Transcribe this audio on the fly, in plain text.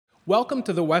Welcome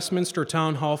to the Westminster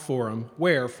Town Hall Forum,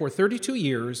 where, for 32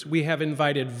 years, we have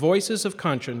invited voices of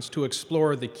conscience to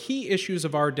explore the key issues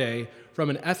of our day from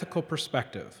an ethical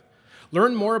perspective.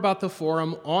 Learn more about the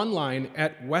forum online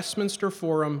at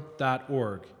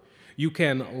westminsterforum.org. You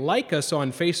can like us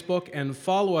on Facebook and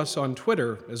follow us on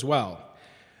Twitter as well.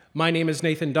 My name is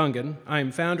Nathan Dungan.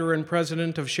 I'm founder and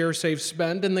president of Share Save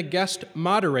Spend and the guest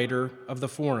moderator of the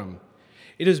forum.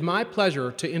 It is my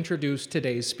pleasure to introduce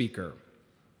today's speaker.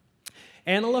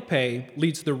 Anna LePay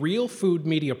leads the Real Food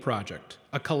Media Project,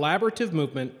 a collaborative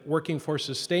movement working for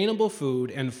sustainable food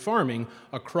and farming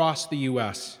across the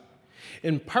U.S.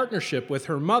 In partnership with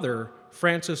her mother,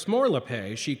 Frances Moore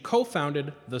LePay, she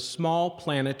co-founded the Small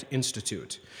Planet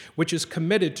Institute, which is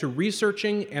committed to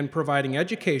researching and providing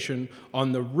education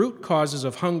on the root causes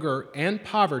of hunger and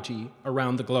poverty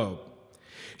around the globe.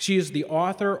 She is the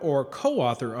author or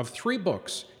co-author of 3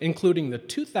 books, including the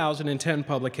 2010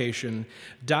 publication,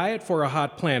 Diet for a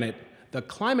Hot Planet, The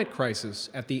Climate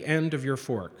Crisis at the End of Your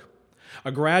Fork.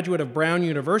 A graduate of Brown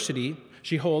University,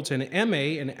 she holds an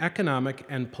MA in Economic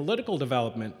and Political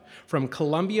Development from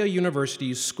Columbia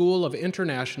University's School of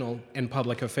International and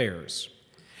Public Affairs.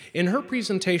 In her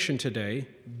presentation today,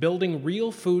 Building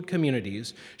Real Food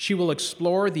Communities, she will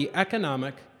explore the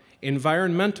economic,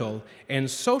 environmental, and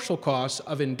social costs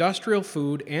of industrial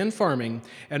food and farming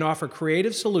and offer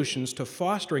creative solutions to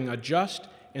fostering a just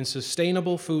and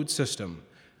sustainable food system.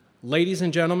 Ladies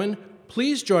and gentlemen,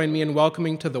 please join me in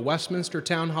welcoming to the Westminster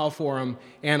Town Hall Forum,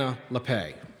 Anna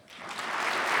LePay.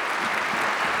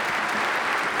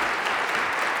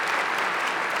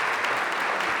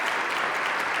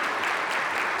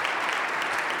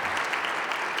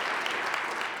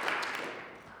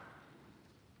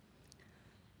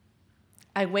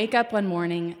 I wake up one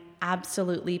morning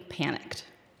absolutely panicked.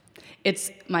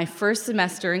 It's my first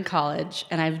semester in college,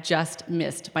 and I've just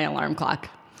missed my alarm clock.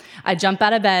 I jump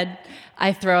out of bed,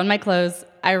 I throw on my clothes,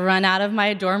 I run out of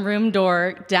my dorm room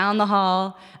door, down the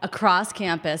hall, across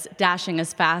campus, dashing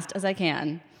as fast as I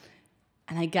can,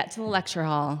 and I get to the lecture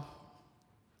hall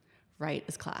right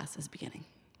as class is beginning.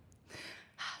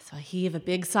 So I heave a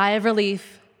big sigh of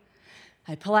relief,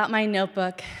 I pull out my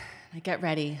notebook, and I get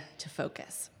ready to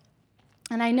focus.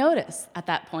 And I notice at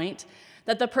that point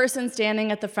that the person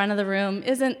standing at the front of the room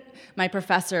isn't my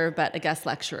professor, but a guest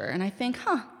lecturer. And I think,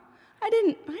 I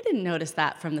didn't notice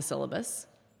that from the syllabus.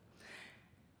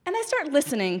 And I start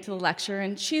listening to the lecture,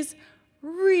 and she's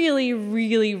really,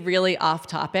 really, really off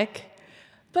topic.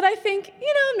 But I think,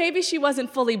 maybe she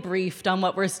wasn't fully briefed on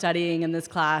what we're studying in this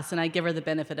class, and I give her the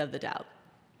benefit of the doubt.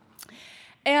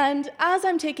 And as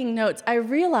I'm taking notes, I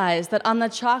realize that on the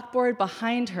chalkboard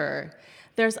behind her,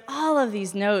 there's all of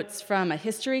these notes from a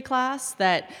history class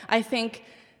that I think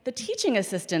the teaching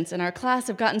assistants in our class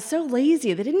have gotten so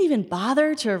lazy they didn't even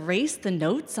bother to erase the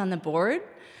notes on the board.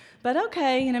 But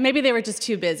okay, maybe they were just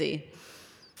too busy.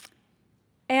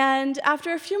 And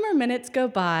after a few more minutes go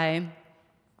by,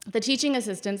 the teaching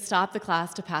assistants stop the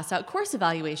class to pass out course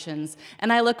evaluations,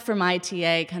 and I look for my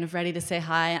TA, kind of ready to say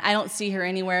hi. I don't see her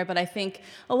anywhere, but I think,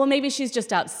 maybe she's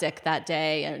just out sick that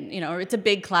day, and or it's a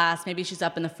big class, maybe she's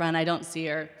up in the front, I don't see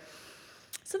her.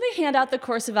 So they hand out the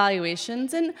course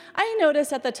evaluations, and I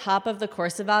notice at the top of the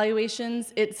course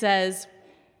evaluations, it says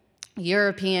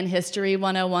European History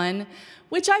 101,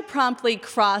 which I promptly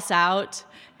cross out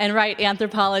and write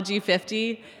Anthropology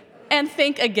 50, and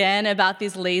think again about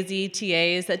these lazy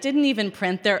TAs that didn't even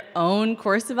print their own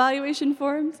course evaluation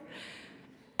forms.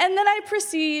 And then I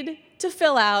proceed to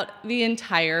fill out the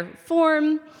entire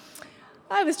form.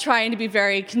 I was trying to be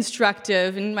very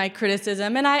constructive in my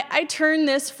criticism, and I turn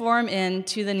this form in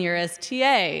to the nearest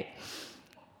TA.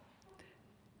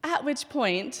 At which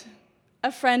point,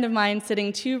 a friend of mine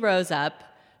sitting 2 rows up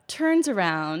turns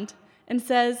around and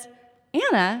says,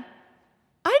 "Anna,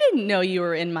 I didn't know you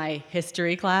were in my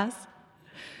history class."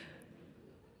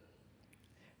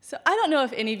 So I don't know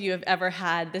if any of you have ever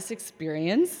had this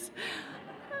experience,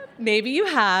 maybe you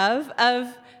have,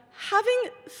 of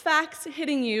having facts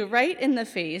hitting you right in the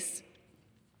face,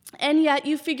 and yet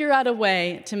you figure out a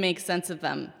way to make sense of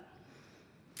them.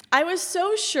 I was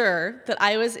so sure that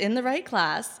I was in the right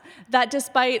class that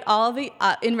despite all the,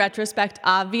 in retrospect,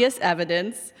 obvious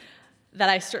evidence that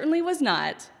I certainly was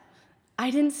not, I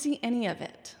didn't see any of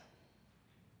it.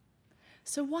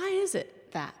 So why is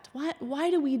it that? Why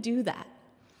do we do that?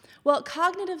 Well,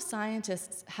 cognitive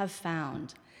scientists have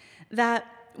found that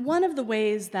one of the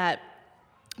ways that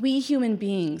we human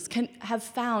beings have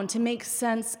found to make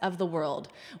sense of the world,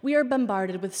 we are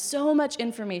bombarded with so much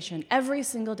information every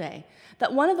single day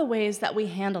that one of the ways that we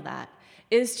handle that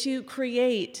is to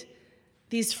create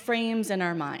these frames in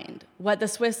our mind, what the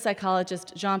Swiss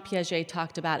psychologist Jean Piaget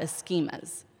talked about as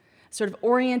schemas, sort of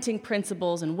orienting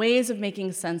principles and ways of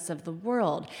making sense of the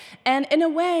world. And in a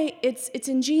way, it's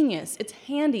ingenious, it's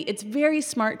handy, it's very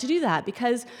smart to do that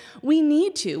because we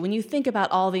need to when you think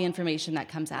about all the information that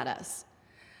comes at us.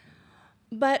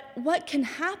 But what can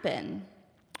happen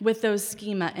with those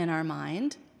schema in our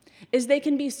mind is they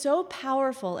can be so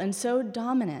powerful and so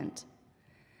dominant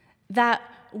that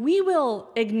we will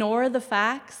ignore the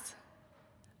facts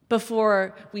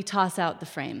before we toss out the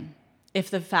frame if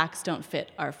the facts don't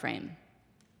fit our frame.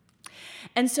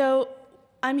 And so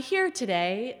I'm here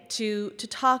today to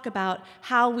talk about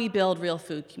how we build real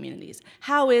food communities.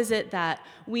 How is it that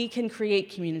we can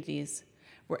create communities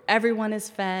where everyone is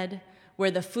fed,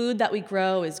 where the food that we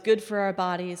grow is good for our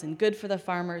bodies and good for the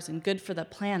farmers and good for the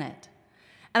planet?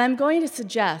 And I'm going to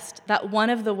suggest that one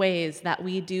of the ways that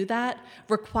we do that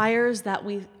requires that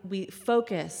we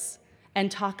focus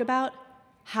and talk about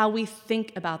how we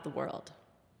think about the world.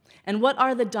 And what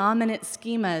are the dominant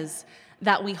schemas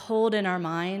that we hold in our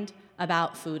mind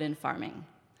about food and farming?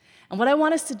 And what I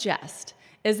want to suggest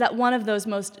is that one of those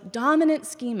most dominant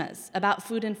schemas about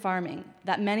food and farming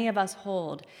that many of us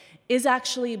hold is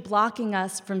actually blocking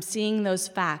us from seeing those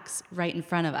facts right in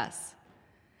front of us.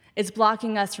 It's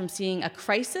blocking us from seeing a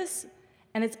crisis,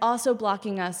 and it's also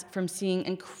blocking us from seeing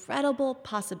incredible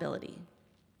possibility.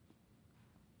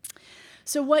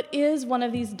 So what is one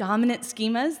of these dominant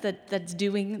schemas that's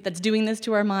doing this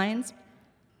to our minds?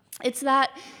 It's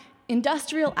that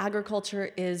industrial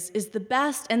agriculture is the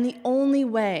best and the only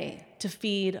way to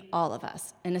feed all of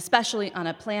us, and especially on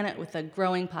a planet with a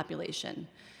growing population.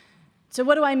 So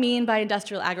what do I mean by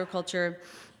industrial agriculture?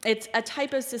 It's a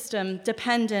type of system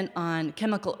dependent on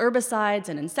chemical herbicides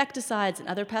and insecticides and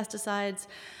other pesticides,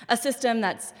 a system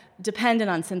that's dependent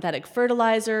on synthetic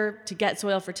fertilizer to get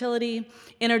soil fertility,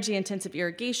 energy-intensive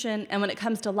irrigation, and when it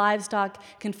comes to livestock,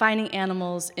 confining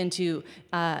animals into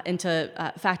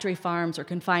factory farms or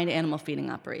confined animal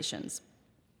feeding operations.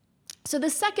 So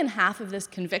the second half of this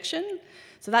conviction,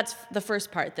 so that's the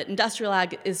first part, that industrial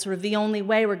ag is sort of the only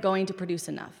way we're going to produce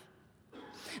enough.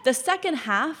 The second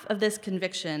half of this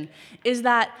conviction is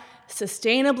that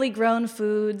sustainably grown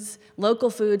foods, local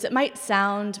foods, it might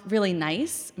sound really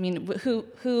nice. I mean,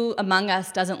 who among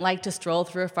us doesn't like to stroll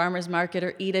through a farmer's market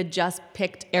or eat a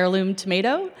just-picked heirloom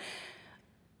tomato?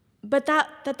 But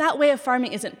that way of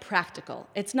farming isn't practical.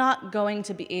 It's not going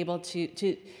to be able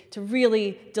to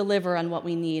really deliver on what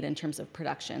we need in terms of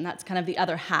production. That's kind of the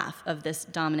other half of this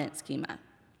dominant schema.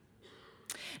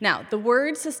 Now, the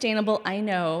word sustainable, I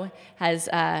know,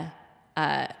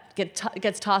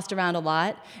 gets tossed around a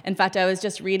lot. In fact, I was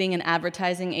just reading in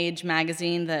Advertising Age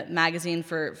magazine, the magazine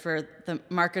for the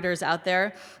marketers out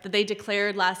there, that they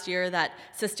declared last year that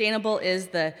sustainable is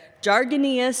the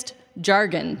jargoniest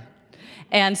jargon.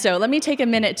 And so let me take a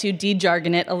minute to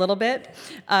de-jargon it a little bit.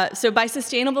 So by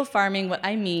sustainable farming, what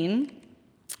I mean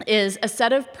is a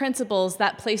set of principles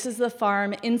that places the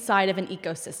farm inside of an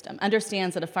ecosystem,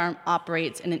 understands that a farm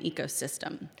operates in an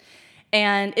ecosystem.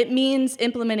 And it means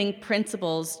implementing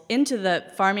principles into the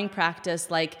farming practice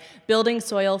like building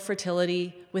soil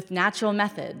fertility with natural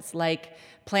methods, like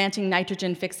planting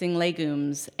nitrogen-fixing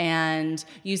legumes and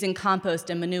using compost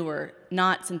and manure,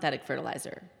 not synthetic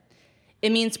fertilizer.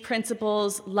 It means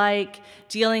principles like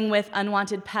dealing with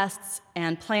unwanted pests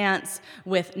and plants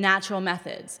with natural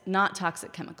methods, not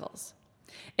toxic chemicals.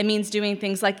 It means doing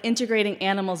things like integrating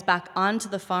animals back onto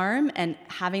the farm and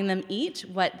having them eat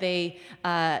what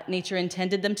nature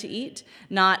intended them to eat,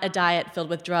 not a diet filled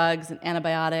with drugs and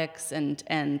antibiotics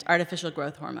and artificial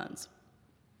growth hormones.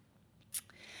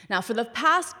 Now, for the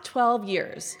past 12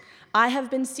 years, I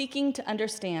have been seeking to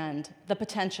understand the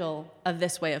potential of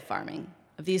this way of farming,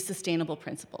 of these sustainable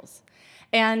principles.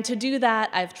 And to do that,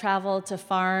 I've traveled to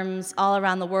farms all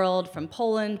around the world, from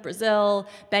Poland, Brazil,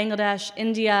 Bangladesh,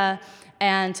 India,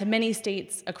 and to many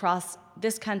states across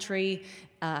this country,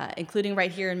 including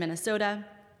right here in Minnesota.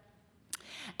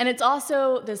 And it's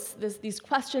also, these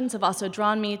questions have also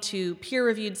drawn me to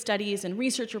peer-reviewed studies and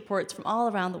research reports from all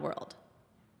around the world.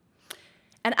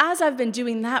 And as I've been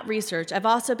doing that research, I've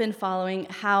also been following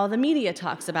how the media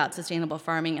talks about sustainable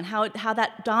farming and how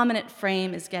that dominant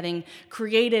frame is getting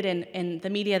created in the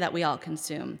media that we all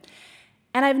consume.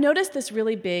 And I've noticed this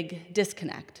really big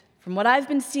disconnect from what I've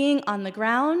been seeing on the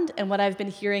ground and what I've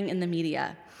been hearing in the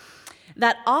media.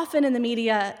 That often in the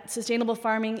media, sustainable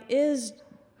farming is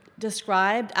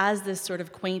described as this sort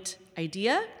of quaint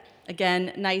idea.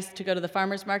 Again, nice to go to the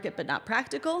farmer's market, but not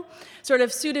practical. Sort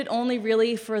of suited only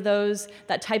really for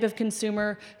that type of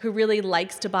consumer who really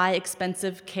likes to buy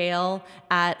expensive kale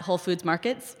at Whole Foods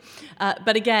markets.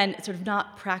 But again, sort of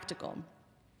not practical.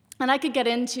 And I could get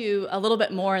into a little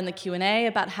bit more in the Q&A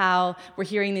about how we're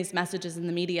hearing these messages in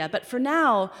the media. But for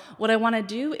now, what I want to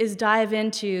do is dive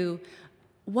into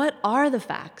what are the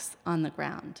facts on the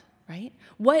ground, right?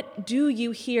 What do you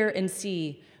hear and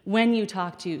see when you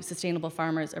talk to sustainable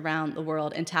farmers around the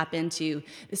world and tap into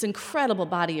this incredible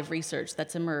body of research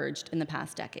that's emerged in the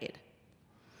past decade?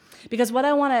 Because what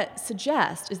I want to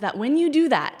suggest is that when you do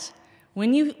that,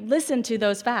 when you listen to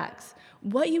those facts,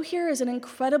 what you hear is an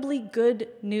incredibly good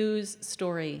news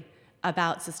story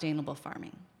about sustainable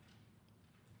farming.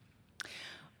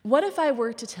 What if I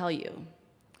were to tell you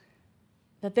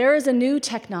that there is a new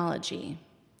technology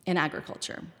in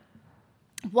agriculture,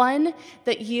 one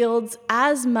that yields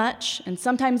as much and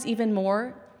sometimes even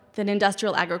more than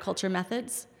industrial agriculture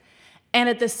methods, and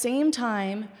at the same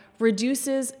time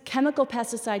reduces chemical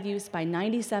pesticide use by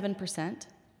 97%,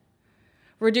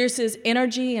 reduces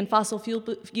energy and fossil fuel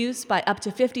use by up to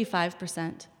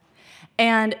 55%,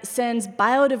 and sends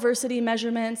biodiversity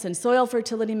measurements and soil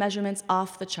fertility measurements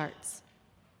off the charts.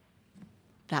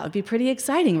 That would be pretty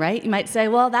exciting, right? You might say,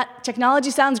 well, that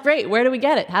technology sounds great. Where do we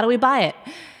get it? How do we buy it?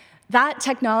 That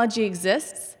technology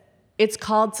exists. It's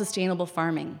called sustainable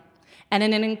farming. And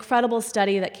in an incredible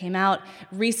study that came out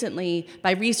recently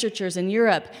by researchers in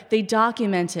Europe, they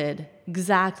documented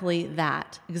exactly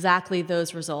that, exactly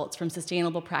those results from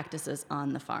sustainable practices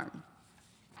on the farm.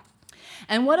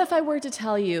 And what if I were to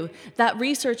tell you that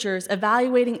researchers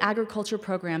evaluating agriculture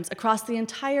programs across the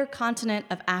entire continent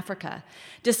of Africa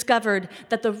discovered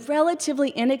that the relatively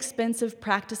inexpensive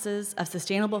practices of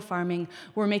sustainable farming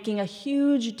were making a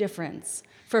huge difference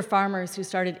for farmers who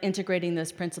started integrating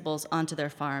those principles onto their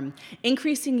farm,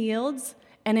 increasing yields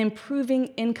and improving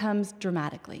incomes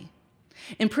dramatically.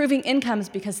 Improving incomes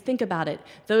because, think about it,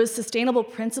 those sustainable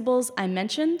principles I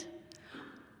mentioned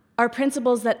are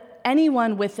principles that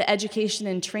anyone with the education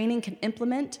and training can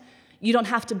implement. You don't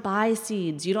have to buy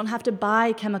seeds, you don't have to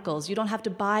buy chemicals, you don't have to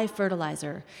buy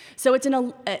fertilizer. So it's in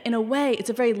a way, it's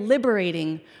a very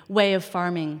liberating way of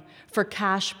farming for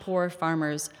cash-poor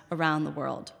farmers around the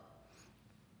world.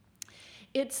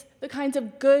 It's the kinds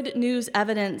of good news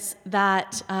evidence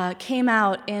that came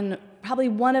out in probably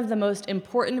one of the most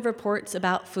important reports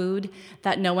about food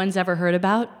that no one's ever heard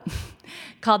about,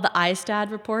 called the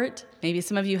ISTAD report. Maybe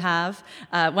some of you have.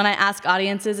 When I ask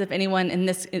audiences if anyone in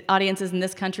this audiences in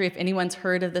this country, if anyone's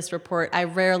heard of this report, I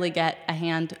rarely get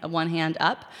one hand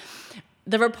up.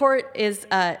 The report is,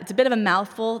 it's a bit of a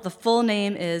mouthful. The full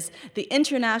name is the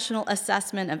International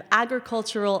Assessment of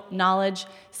Agricultural Knowledge,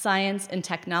 Science, and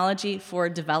Technology for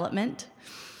Development.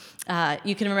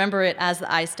 You can remember it as the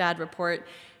ISTAD report.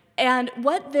 And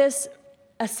what this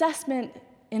assessment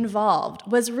involved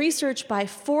was research by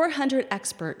 400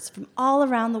 experts from all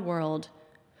around the world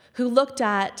who looked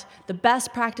at the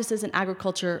best practices in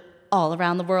agriculture all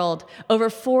around the world over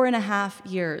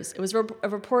 4.5 years. It was a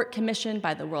report commissioned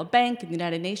by the World Bank and the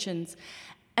United Nations.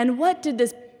 And what did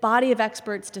this body of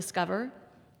experts discover?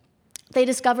 They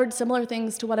discovered similar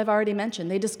things to what I've already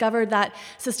mentioned. They discovered that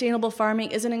sustainable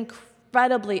farming is an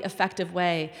incredibly effective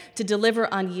way to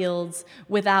deliver on yields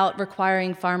without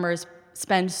requiring farmers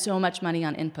spend so much money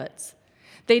on inputs.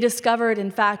 They discovered,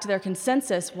 in fact, their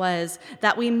consensus was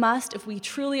that we must, if we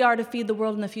truly are to feed the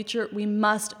world in the future, we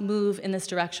must move in this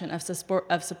direction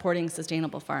of supporting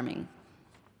sustainable farming.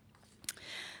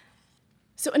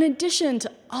 So in addition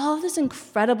to all of this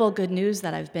incredible good news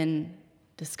that I've been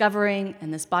discovering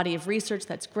and this body of research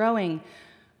that's growing,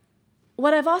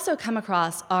 what I've also come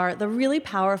across are the really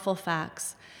powerful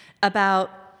facts about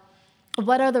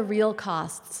what are the real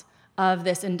costs of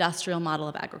this industrial model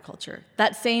of agriculture.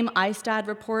 That same ISTAD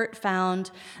report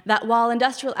found that while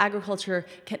industrial agriculture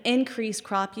can increase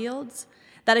crop yields,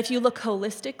 that if you look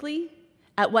holistically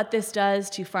at what this does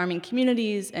to farming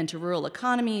communities and to rural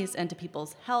economies and to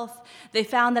people's health, they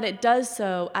found that it does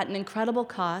so at an incredible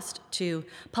cost to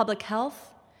public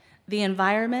health, the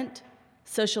environment,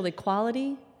 social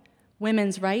equality,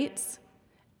 women's rights,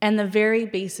 and the very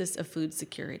basis of food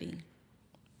security.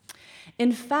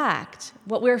 In fact,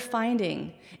 what we're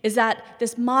finding is that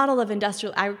this model of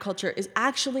industrial agriculture is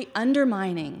actually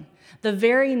undermining the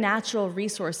very natural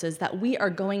resources that we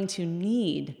are going to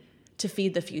need to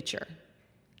feed the future.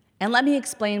 And let me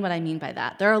explain what I mean by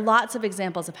that. There are lots of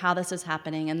examples of how this is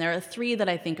happening, and there are 3 that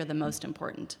I think are the most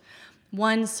important.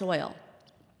 1, soil.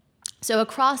 So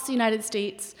across the United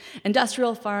States,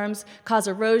 industrial farms cause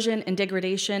erosion and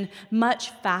degradation much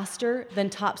faster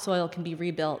than topsoil can be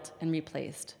rebuilt and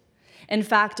replaced. In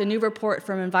fact, a new report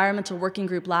from Environmental Working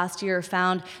Group last year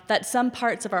found that some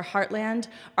parts of our heartland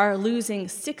are losing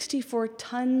 64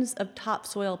 tons of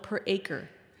topsoil per acre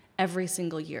every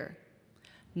single year.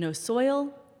 No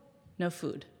soil, no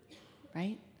food,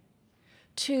 right?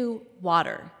 2,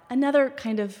 water, another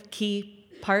kind of key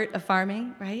part of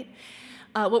farming, right?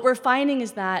 What we're finding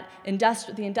is that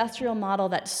the industrial model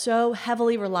that's so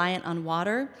heavily reliant on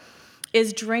water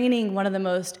is draining one of the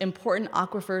most important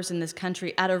aquifers in this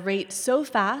country at a rate so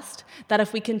fast that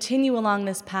if we continue along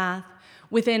this path,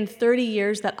 within 30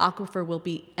 years, that aquifer will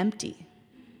be empty.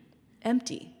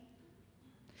 Empty.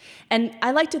 And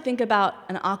I like to think about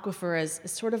an aquifer as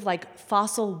sort of like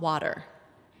fossil water,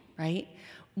 right?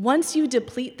 Once you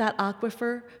deplete that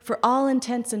aquifer, for all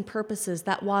intents and purposes,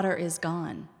 that water is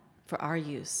gone for our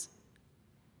use.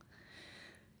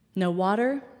 No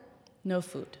water, no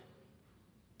food.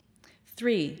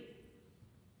 3,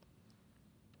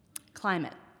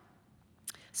 climate.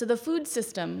 So the food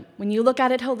system, when you look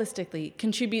at it holistically,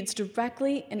 contributes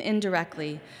directly and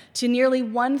indirectly to nearly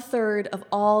 1/3 of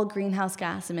all greenhouse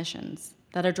gas emissions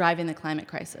that are driving the climate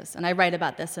crisis. And I write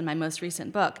about this in my most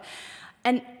recent book.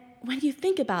 And when you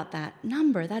think about that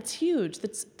number, that's huge.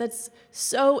 That's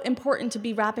so important to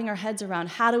be wrapping our heads around.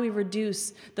 How do we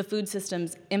reduce the food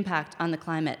system's impact on the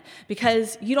climate?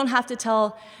 Because you don't have to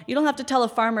tell a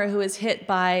farmer who was hit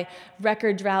by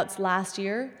record droughts last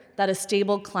year that a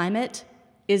stable climate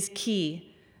is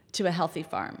key to a healthy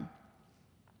farm.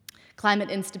 Climate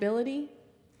instability,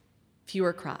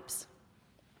 fewer crops.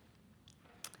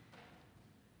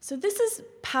 So this is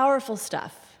powerful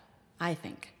stuff, I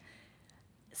think.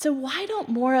 So why don't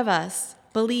more of us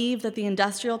believe that the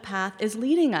industrial path is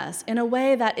leading us in a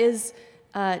way that is,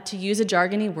 to use a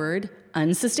jargony word,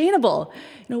 unsustainable?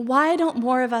 Why don't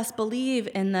more of us believe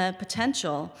in the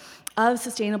potential of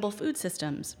sustainable food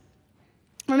systems?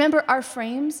 Remember, our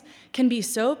frames can be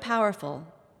so powerful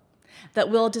that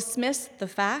we'll dismiss the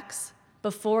facts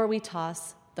before we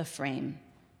toss the frame.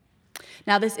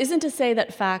 Now, this isn't to say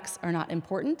that facts are not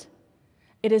important.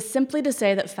 It is simply to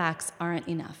say that facts aren't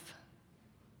enough.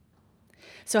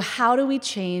 So how do we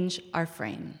change our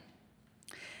frame?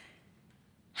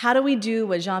 How do we do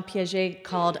what Jean Piaget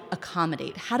called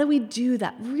accommodate? How do we do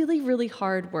that really, really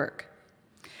hard work?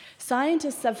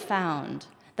 Scientists have found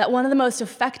that one of the most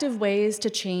effective ways to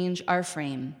change our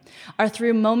frame are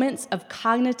through moments of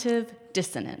cognitive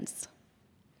dissonance.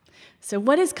 So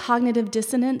what is cognitive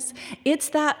dissonance? It's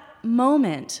that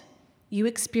moment you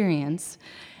experience,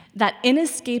 that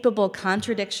inescapable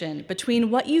contradiction between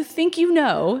what you think you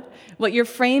know, what your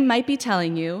frame might be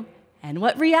telling you, and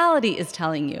what reality is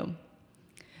telling you.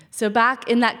 So back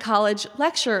in that college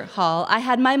lecture hall, I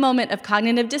had my moment of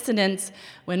cognitive dissonance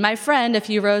when my friend, a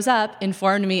few rows up,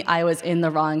 informed me I was in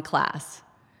the wrong class.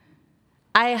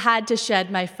 I had to shed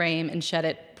my frame and shed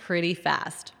it pretty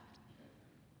fast.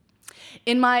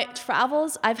 In my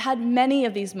travels, I've had many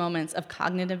of these moments of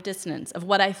cognitive dissonance, of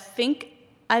what I think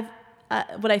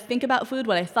about food,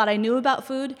 what I thought I knew about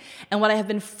food, and what I have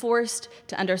been forced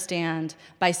to understand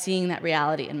by seeing that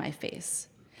reality in my face.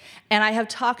 And I have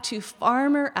talked to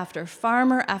farmer after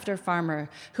farmer after farmer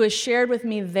who has shared with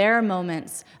me their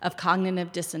moments of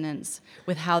cognitive dissonance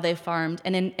with how they farmed.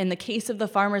 And in the case of the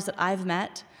farmers that I've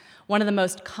met, one of the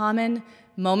most common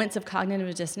moments of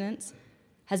cognitive dissonance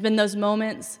has been those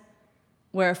moments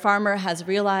where a farmer has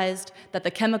realized that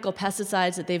the chemical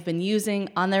pesticides that they've been using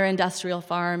on their industrial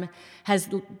farm has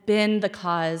been the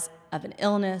cause of an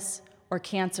illness or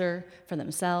cancer for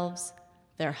themselves,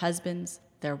 their husbands,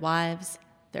 their wives,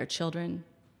 their children.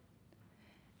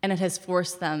 And it has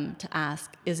forced them to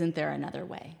ask, isn't there another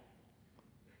way?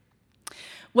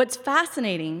 What's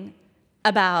fascinating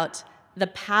about the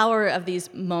power of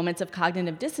these moments of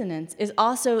cognitive dissonance is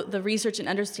also the research and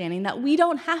understanding that we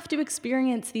don't have to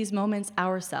experience these moments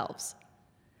ourselves,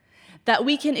 that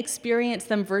we can experience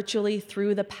them virtually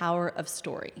through the power of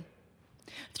story,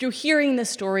 through hearing the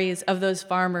stories of those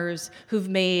farmers who've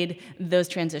made those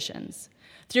transitions,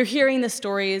 through hearing the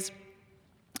stories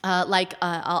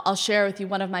I'll share with you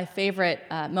one of my favorite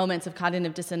moments of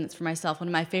cognitive dissonance for myself, one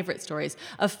of my favorite stories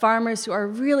of farmers who are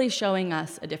really showing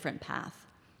us a different path.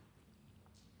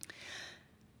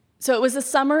 So it was the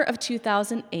summer of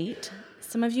 2008.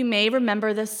 Some of you may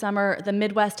remember this summer, the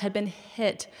Midwest had been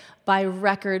hit by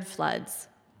record floods.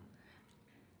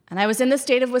 And I was in the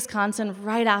state of Wisconsin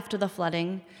right after the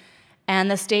flooding, and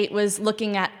the state was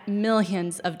looking at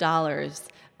millions of dollars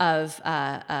of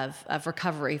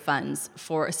recovery funds,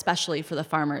 especially for the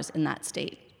farmers in that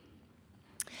state.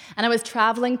 And I was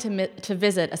traveling to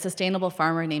visit a sustainable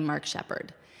farmer named Mark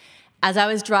Shepard. As I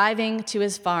was driving to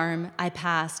his farm, I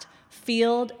passed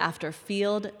field after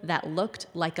field that looked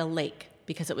like a lake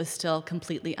because it was still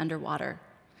completely underwater.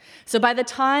 So by the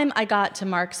time I got to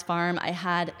Mark's farm, I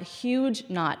had a huge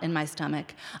knot in my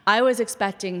stomach. I was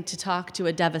expecting to talk to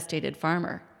a devastated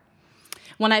farmer.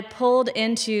 When I pulled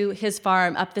into his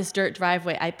farm up this dirt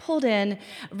driveway, I pulled in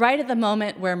right at the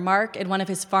moment where Mark and one of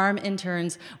his farm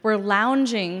interns were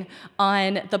lounging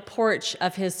on the porch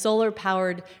of his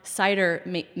solar-powered cider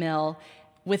mill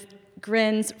with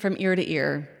grins from ear to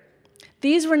ear.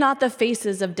 These were not the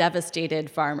faces of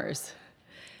devastated farmers.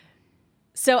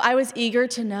 So I was eager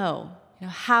to know,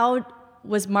 how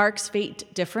was Mark's fate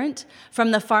different from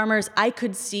the farmers I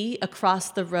could see across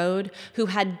the road who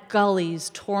had gullies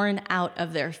torn out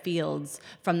of their fields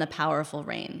from the powerful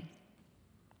rain?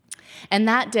 And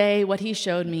that day, what he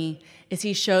showed me is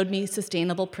he showed me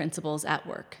sustainable principles at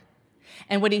work.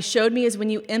 And what he showed me is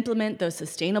when you implement those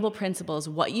sustainable principles,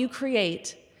 what you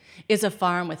create is a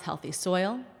farm with healthy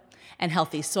soil, and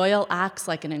healthy soil acts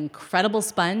like an incredible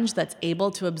sponge that's able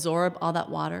to absorb all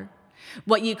that water.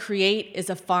 What you create is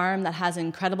a farm that has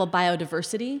incredible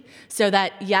biodiversity, so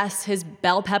that, yes, his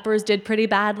bell peppers did pretty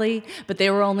badly, but they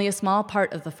were only a small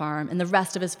part of the farm, and the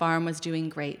rest of his farm was doing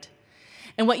great.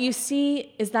 And what you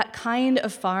see is that kind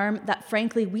of farm that,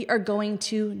 frankly, we are going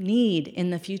to need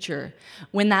in the future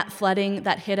when that flooding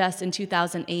that hit us in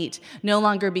 2008 no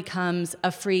longer becomes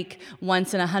a freak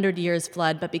once in 100 years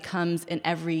flood, but becomes an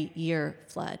every year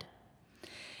flood.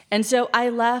 And so I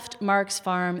left Mark's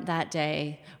farm that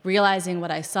day, realizing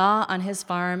what I saw on his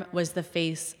farm was the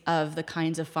face of the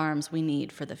kinds of farms we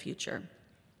need for the future.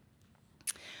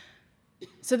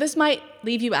 So this might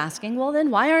leave you asking, well,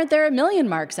 then why aren't there a million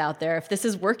Marks out there if this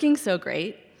is working so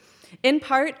great? In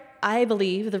part, I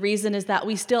believe the reason is that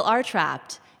we still are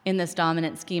trapped in this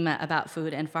dominant schema about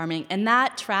food and farming, and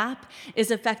that trap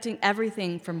is affecting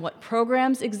everything from what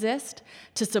programs exist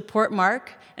to support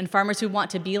Mark and farmers who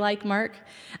want to be like Mark,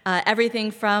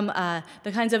 everything from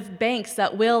the kinds of banks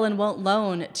that will and won't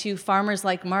loan to farmers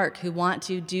like Mark who want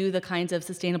to do the kinds of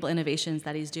sustainable innovations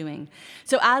that he's doing.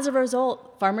 So as a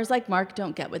result, farmers like Mark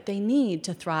don't get what they need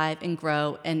to thrive and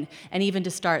grow and even to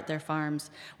start their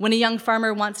farms. When a young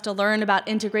farmer wants to learn about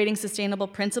integrating sustainable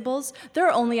principles, there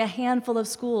are only a handful of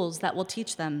schools that will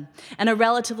teach them, and a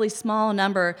relatively small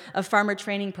number of farmer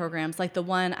training programs like the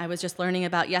one I was just learning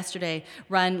about yesterday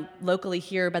run locally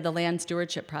here by the Land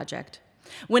Stewardship Project.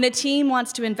 When a team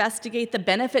wants to investigate the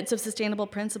benefits of sustainable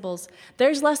principles,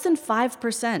 there's less than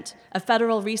 5% of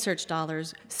federal research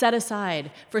dollars set aside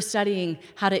for studying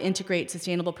how to integrate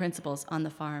sustainable principles on the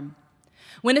farm.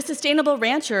 When a sustainable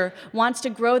rancher wants to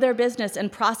grow their business and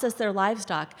process their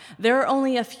livestock, there are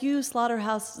only a few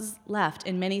slaughterhouses left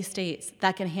in many states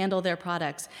that can handle their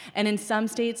products. And in some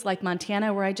states, like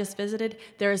Montana, where I just visited,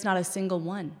 there is not a single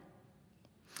one.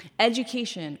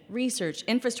 Education, research,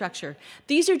 infrastructure,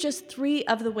 these are just 3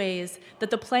 of the ways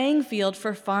that the playing field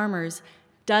for farmers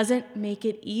doesn't make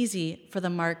it easy for the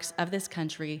Marks of this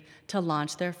country to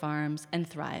launch their farms and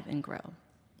thrive and grow.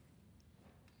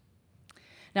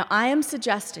 Now, I am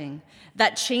suggesting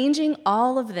that changing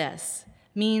all of this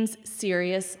means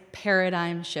serious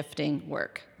paradigm-shifting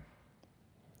work.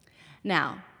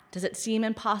 Now, does it seem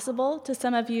impossible to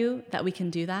some of you that we can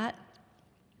do that?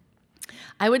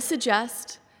 I would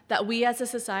suggest that we as a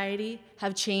society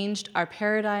have changed our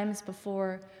paradigms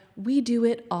before. We do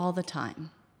it all the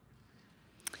time.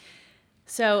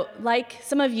 So, like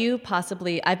some of you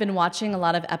possibly, I've been watching a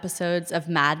lot of episodes of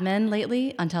Mad Men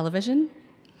lately on television.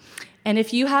 And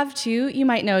if you have too, you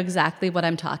might know exactly what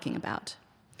I'm talking about.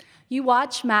 You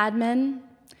watch Mad Men,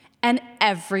 and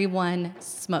everyone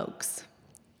smokes.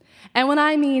 And when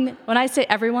I say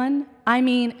everyone, I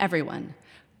mean everyone.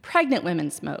 Pregnant women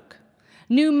smoke.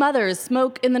 New mothers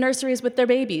smoke in the nurseries with their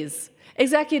babies.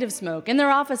 Executives smoke in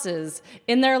their offices,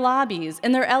 in their lobbies,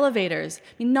 in their elevators.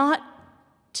 Not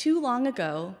too long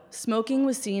ago, smoking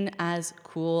was seen as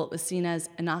cool, was seen as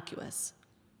innocuous.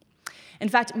 In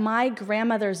fact, my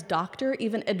grandmother's doctor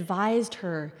even advised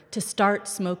her to start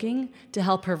smoking to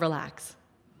help her relax.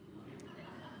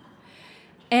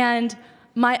 And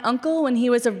my uncle, when he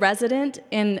was a resident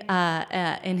in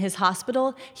his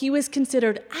hospital, he was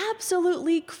considered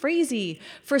absolutely crazy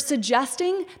for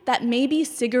suggesting that maybe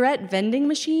cigarette vending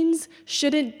machines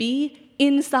shouldn't be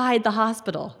inside the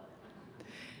hospital.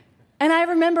 And I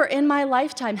remember in my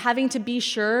lifetime having to be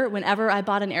sure whenever I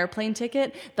bought an airplane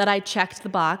ticket that I checked the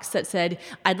box that said,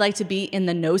 I'd like to be in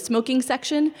the no smoking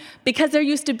section, because there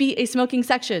used to be a smoking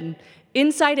section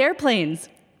inside airplanes.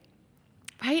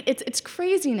 Right? It's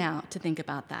crazy now to think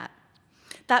about that.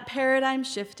 That paradigm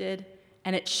shifted,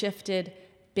 and it shifted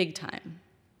big time.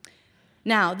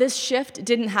 Now, this shift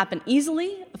didn't happen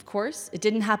easily, of course. It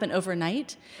didn't happen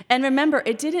overnight. And remember,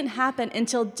 it didn't happen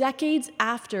until decades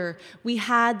after we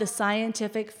had the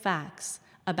scientific facts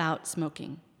about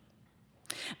smoking.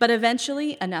 But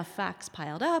eventually, enough facts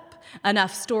piled up,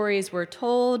 enough stories were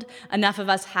told, enough of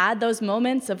us had those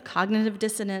moments of cognitive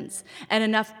dissonance, and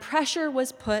enough pressure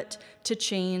was put to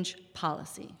change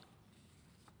policy.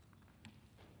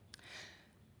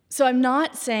 So I'm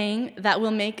not saying that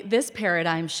we'll make this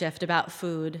paradigm shift about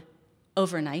food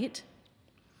overnight,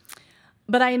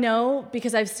 but I know,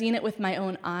 because I've seen it with my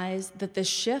own eyes, that this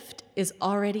shift is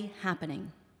already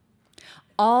happening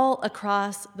all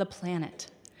across the planet.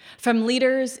 From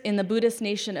leaders in the Buddhist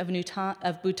nation of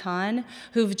Bhutan,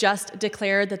 who've just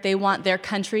declared that they want their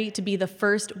country to be the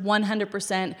first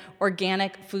 100%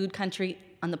 organic food country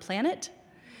on the planet,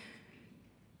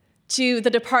 to the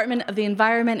Department of the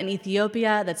Environment in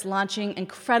Ethiopia that's launching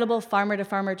incredible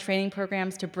farmer-to-farmer training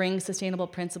programs to bring sustainable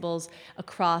principles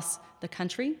across the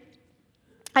country.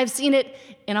 I've seen it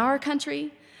in our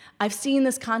country. I've seen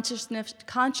this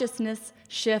consciousness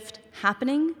shift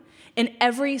happening in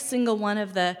every single one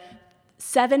of the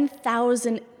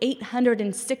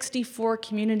 7,864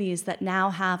 communities that now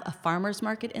have a farmer's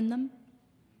market in them.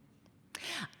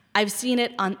 I've seen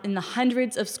it in the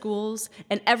hundreds of schools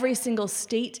in every single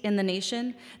state in the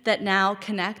nation that now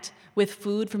connect with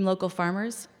food from local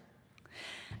farmers.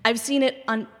 I've seen it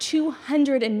on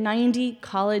 290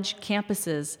 college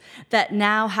campuses that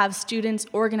now have students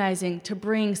organizing to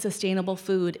bring sustainable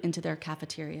food into their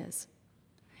cafeterias.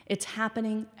 It's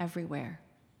happening everywhere.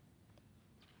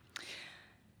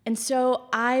 And so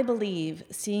I believe,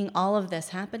 seeing all of this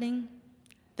happening,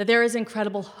 that there is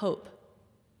incredible hope.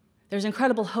 There's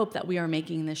incredible hope that we are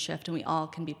making this shift and we all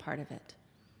can be part of it.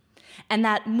 And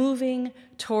that moving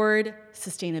toward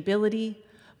sustainability,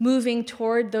 moving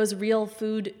toward those real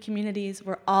food communities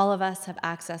where all of us have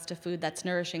access to food that's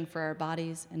nourishing for our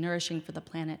bodies and nourishing for the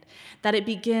planet, that it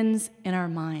begins in our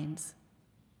minds.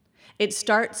 It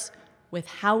starts with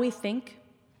how we think,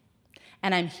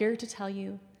 and I'm here to tell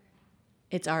you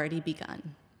it's already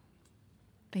begun.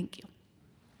 Thank you.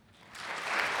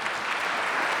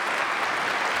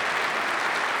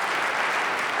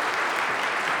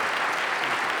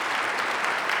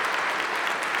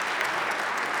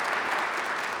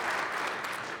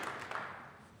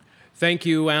 Thank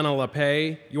you, Anna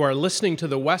LePay. You are listening to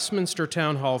the Westminster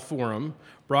Town Hall Forum,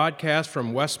 broadcast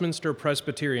from Westminster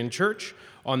Presbyterian Church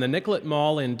on the Nicollet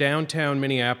Mall in downtown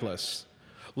Minneapolis.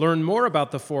 Learn more about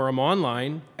the forum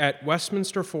online at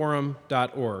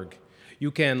westminsterforum.org. You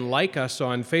can like us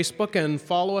on Facebook and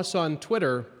follow us on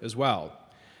Twitter as well.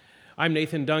 I'm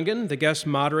Nathan Dungan, the guest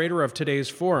moderator of today's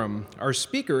forum. Our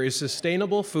speaker is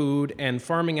sustainable food and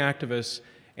farming activist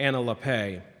Anna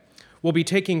LePay. We'll be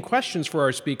taking questions for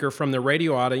our speaker from the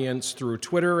radio audience through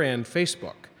Twitter and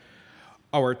Facebook.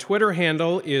 Our Twitter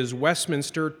handle is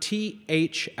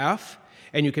WestminsterTHF,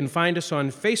 and you can find us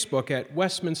on Facebook at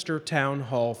Westminster Town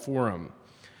Hall Forum.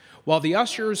 While the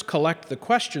ushers collect the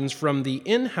questions from the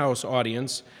in-house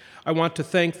audience, I want to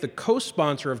thank the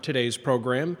co-sponsor of today's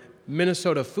program,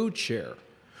 Minnesota Food Share,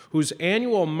 whose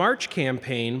annual March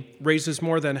campaign raises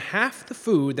more than half the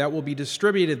food that will be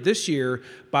distributed this year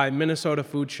by Minnesota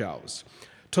food shelves.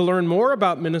 To learn more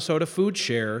about Minnesota Food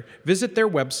Share, visit their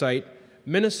website,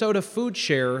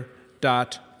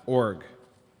 minnesotafoodshare.org.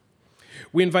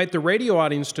 We invite the radio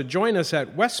audience to join us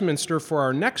at Westminster for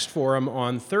our next forum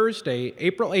on Thursday,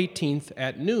 April 18th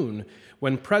at noon,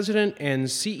 when President and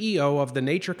CEO of the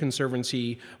Nature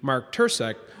Conservancy, Mark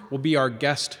Tursek, will be our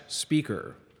guest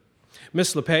speaker.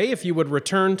 Ms. LePay, if you would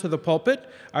return to the pulpit,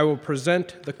 I will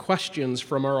present the questions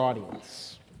from our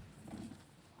audience.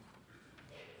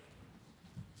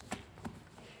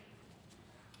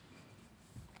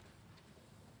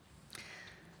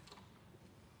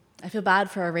 I feel bad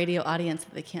for our radio audience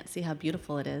that they can't see how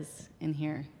beautiful it is in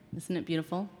here. Isn't it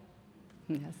beautiful?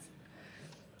 Yes.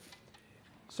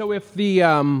 So if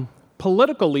the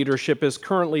political leadership is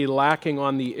currently lacking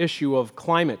on the issue of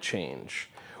climate change,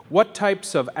 what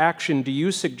types of action do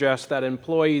you suggest that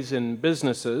employees in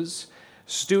businesses,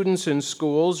 students in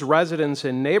schools, residents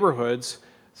in neighborhoods,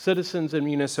 citizens in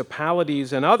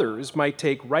municipalities, and others might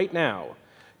take right now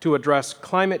to address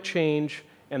climate change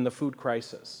and the food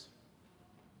crisis?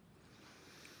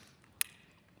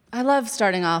 I love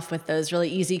starting off with those really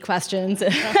easy questions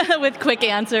with quick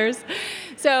answers.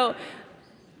 So,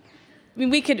 I mean,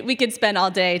 we could spend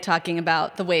all day talking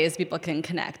about the ways people can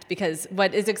connect, because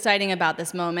what is exciting about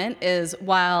this moment is,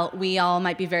 while we all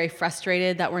might be very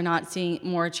frustrated that we're not seeing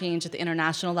more change at the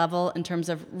international level in terms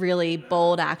of really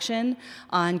bold action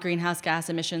on greenhouse gas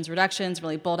emissions reductions,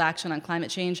 really bold action on climate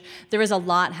change, there is a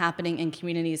lot happening in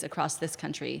communities across this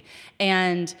country.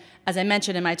 And as I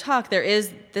mentioned in my talk, there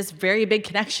is this very big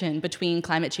connection between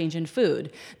climate change and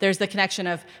food. There's the connection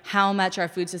of how much our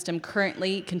food system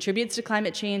currently contributes to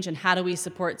climate change and how do do we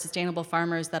support sustainable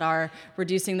farmers that are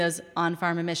reducing those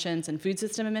on-farm emissions and food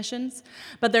system emissions.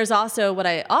 But there's also what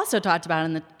I also talked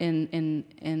about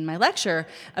in my lecture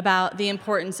about the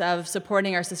importance of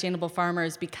supporting our sustainable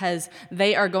farmers, because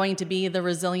they are going to be the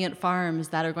resilient farms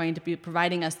that are going to be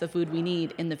providing us the food we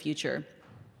need in the future,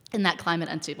 in that climate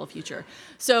unstable future.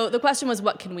 So the question was,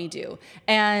 what can we do?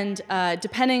 And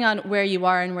depending on where you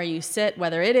are and where you sit,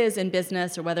 whether it is in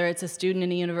business or whether it's a student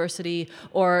in a university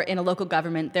or in a local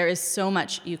government, there is so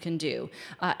much you can do.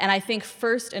 And I think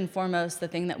first and foremost, the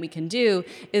thing that we can do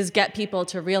is get people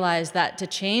to realize that to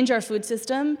change our food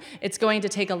system, it's going to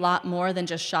take a lot more than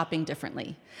just shopping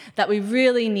differently. That we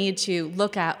really need to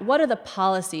look at what are the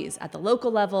policies at the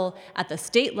local level, at the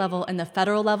state level, and the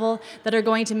federal level that are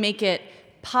going to make it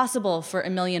possible for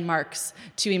 1 million marks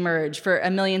to emerge, for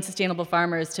 1 million sustainable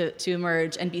farmers to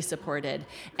emerge and be supported.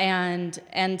 And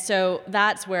so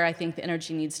that's where I think the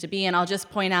energy needs to be. And I'll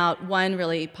just point out one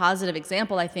really positive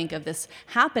example, I think, of this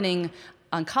happening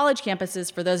on college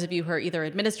campuses. For those of you who are either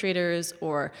administrators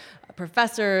or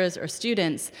professors or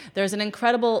students, there's an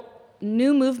incredible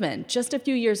new movement, just a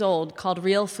few years old, called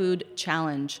Real Food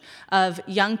Challenge, of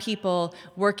young people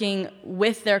working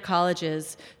with their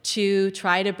colleges to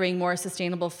try to bring more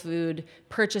sustainable food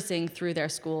purchasing through their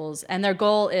schools. And their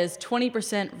goal is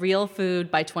 20% real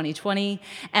food by 2020.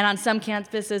 And on some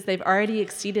campuses, they've already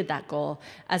exceeded that goal.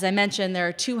 As I mentioned, there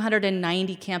are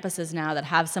 290 campuses now that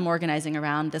have some organizing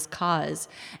around this cause.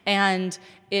 And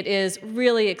it is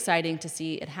really exciting to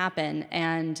see it happen,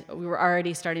 and we were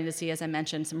already starting to see, as I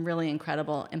mentioned, some really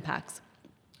incredible impacts.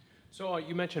 So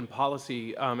you mentioned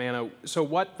policy, Anna. So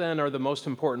what then are the most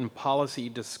important policy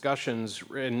discussions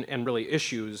and really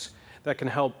issues that can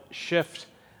help shift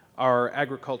our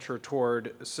agricultural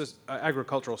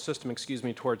system,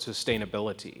 toward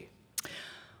sustainability?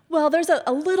 Well, there's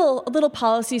a little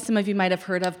policy some of you might have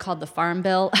heard of called the Farm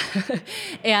Bill,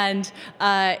 and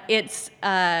it's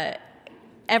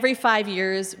every 5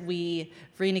 years, we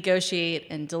renegotiate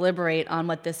and deliberate on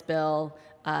what this bill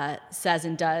says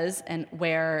and does, and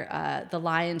where the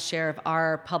lion's share of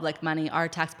our public money, our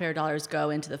taxpayer dollars,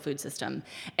 go into the food system.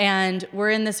 And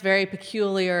we're in this very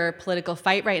peculiar political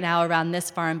fight right now around this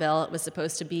farm bill. It was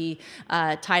supposed to be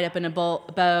tied up in a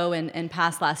bow and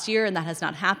passed last year, and that has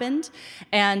not happened.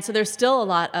 And so there's still a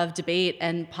lot of debate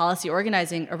and policy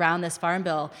organizing around this farm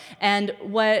bill. And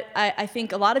what I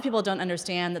think a lot of people don't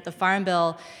understand, that the farm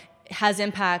bill has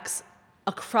impacts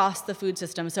across the food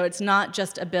system. So it's not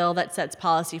just a bill that sets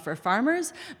policy for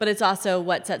farmers, but it's also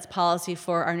what sets policy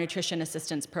for our nutrition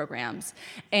assistance programs.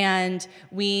 And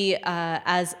we,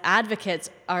 as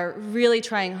advocates, are really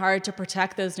trying hard to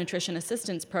protect those nutrition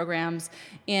assistance programs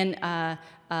in a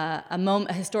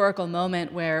historical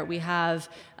moment where we have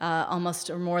almost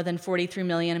or more than 43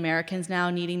 million Americans now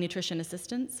needing nutrition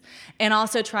assistance, and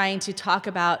also trying to talk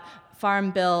about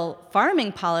Farm Bill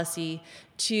farming policy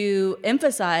to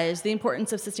emphasize the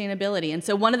importance of sustainability. And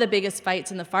so one of the biggest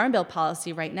fights in the Farm Bill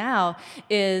policy right now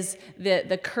is that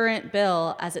the current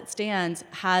bill, as it stands,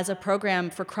 has a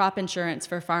program for crop insurance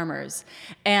for farmers.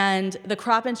 And the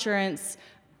crop insurance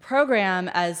program,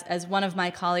 as one of my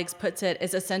colleagues puts it,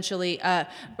 is essentially a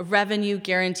revenue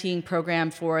guaranteeing program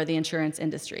for the insurance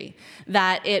industry.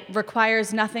 That it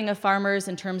requires nothing of farmers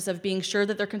in terms of being sure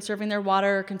that they're conserving their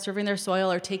water, conserving their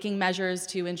soil, or taking measures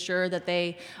to ensure that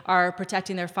they are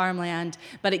protecting their farmland,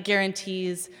 but it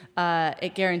guarantees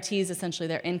essentially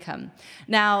their income.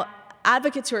 Now,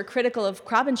 advocates who are critical of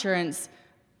crop insurance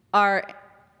are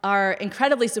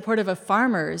incredibly supportive of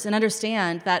farmers and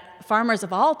understand that farmers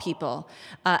of all people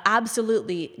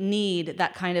absolutely need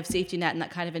that kind of safety net and that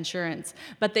kind of insurance.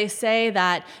 But they say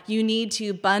that you need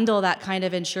to bundle that kind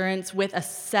of insurance with a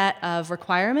set of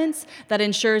requirements that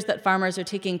ensures that farmers are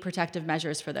taking protective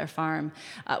measures for their farm.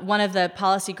 One of the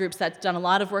policy groups that's done a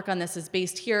lot of work on this is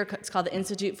based here. It's called the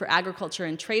Institute for Agriculture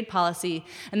and Trade Policy,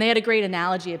 and they had a great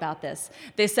analogy about this.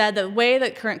 They said the way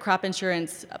that current crop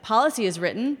insurance policy is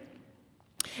written,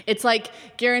 it's like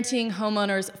guaranteeing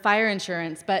homeowners fire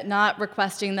insurance, but not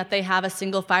requesting that they have a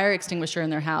single fire extinguisher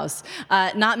in their house,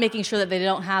 not making sure that they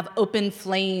don't have open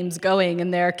flames going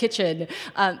in their kitchen.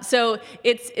 So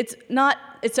it's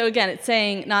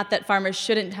saying not that farmers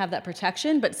shouldn't have that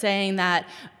protection, but saying that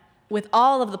with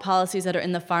all of the policies that are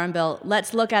in the Farm Bill,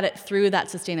 let's look at it through that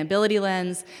sustainability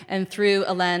lens and through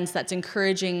a lens that's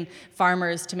encouraging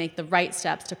farmers to make the right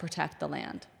steps to protect the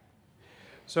land.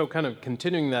 So kind of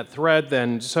continuing that thread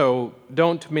then, so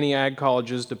don't many ag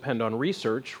colleges depend on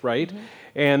research, right? Mm-hmm.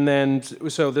 And then,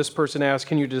 so this person asked,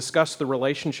 can you discuss the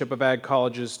relationship of ag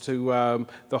colleges to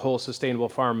the whole sustainable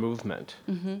farm movement?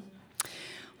 Mm-hmm.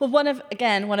 Well, one of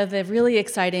the really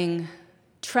exciting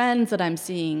trends that I'm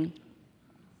seeing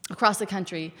across the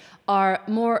country are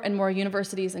more and more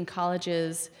universities and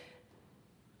colleges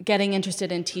getting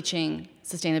interested in teaching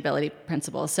sustainability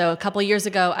principles. So a couple years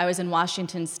ago, I was in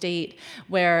Washington State,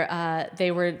 where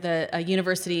a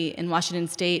university in Washington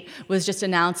State was just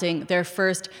announcing their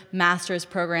first master's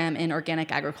program in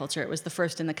organic agriculture. It was the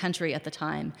first in the country at the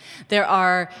time. There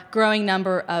are a growing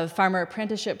number of farmer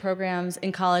apprenticeship programs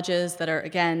in colleges that are,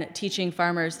 again, teaching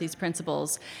farmers these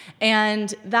principles.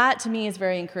 And that, to me, is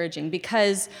very encouraging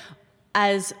because,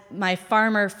 as my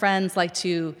farmer friends like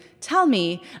to tell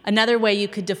me, another way you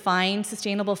could define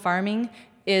sustainable farming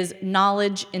is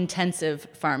knowledge-intensive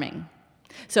farming.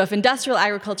 So if industrial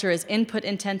agriculture is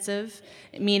input-intensive,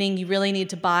 meaning you really need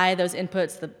to buy those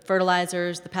inputs, the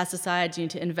fertilizers, the pesticides, you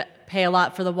need to pay a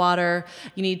lot for the water,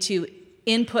 you need to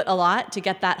input a lot to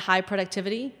get that high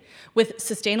productivity. With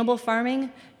sustainable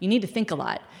farming, you need to think a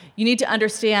lot. You need to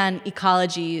understand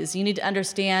ecologies, you need to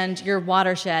understand your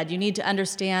watershed, you need to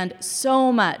understand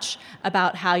so much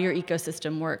about how your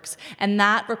ecosystem works. And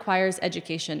that requires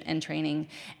education and training.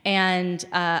 And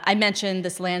I mentioned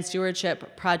this land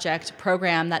stewardship project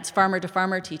program that's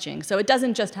farmer-to-farmer teaching. So it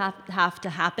doesn't just have to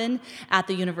happen at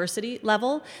the university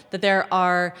level, that there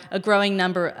are a growing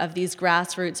number of these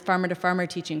grassroots farmer-to-farmer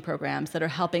teaching programs that are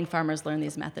helping farmers learn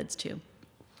these methods too.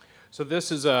 So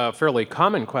this is a fairly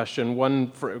common question,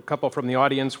 a couple from the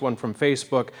audience, one from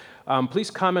Facebook. Please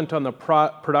comment on the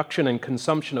production and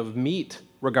consumption of meat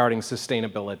regarding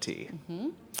sustainability. Mm-hmm.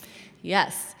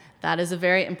 Yes, that is a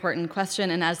very important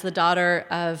question. And as the daughter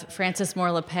of Frances Moore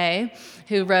Lappé,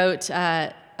 who wrote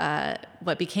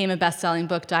what became a best-selling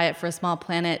book, Diet for a Small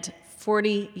Planet,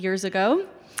 40 years ago,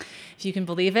 if you can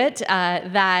believe it,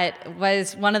 that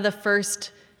was one of the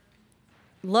first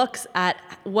looks at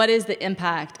what is the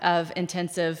impact of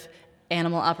intensive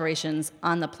animal operations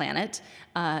on the planet,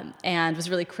 and was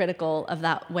really critical of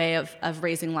that way of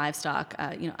raising livestock.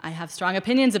 I have strong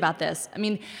opinions about this. I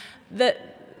mean,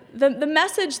 the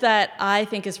message that I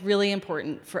think is really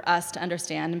important for us to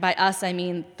understand, and by us I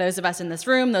mean those of us in this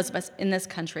room, those of us in this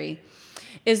country,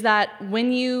 is that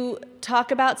when you talk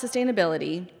about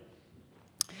sustainability,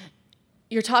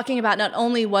 you're talking about not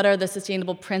only what are the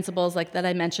sustainable principles like that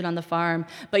I mentioned on the farm,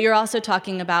 but you're also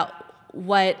talking about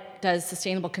what does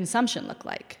sustainable consumption look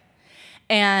like.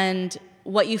 And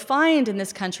what you find in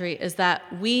this country is that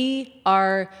we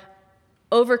are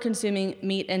over-consuming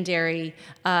meat and dairy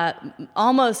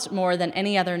almost more than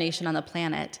any other nation on the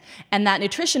planet. And that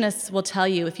nutritionists will tell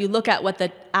you, if you look at what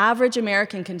the average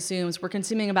American consumes, we're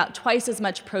consuming about twice as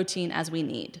much protein as we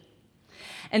need.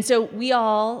 And so we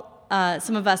all,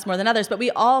 some of us more than others, but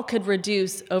we all could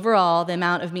reduce overall the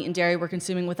amount of meat and dairy we're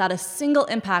consuming without a single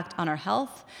impact on our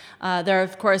health. There are,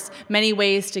 of course, many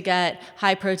ways to get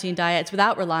high-protein diets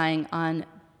without relying on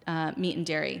meat and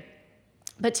dairy.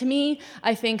 But to me,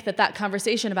 I think that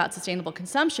conversation about sustainable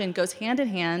consumption goes hand in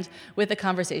hand with the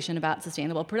conversation about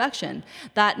sustainable production.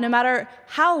 That no matter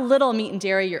how little meat and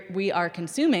dairy we are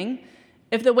consuming,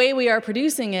 if the way we are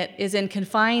producing it is in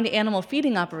confined animal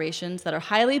feeding operations that are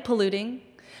highly polluting,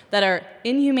 that are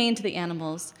inhumane to the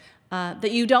animals,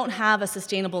 that you don't have a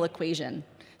sustainable equation,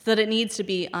 so that it needs to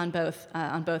be on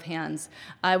both hands.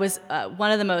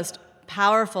 One of the most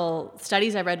powerful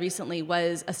studies I read recently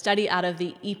was a study out of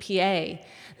the EPA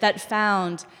that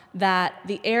found that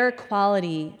the air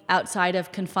quality outside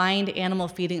of confined animal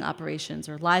feeding operations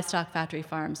or livestock factory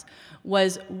farms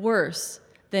was worse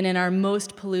than in our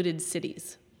most polluted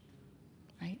cities.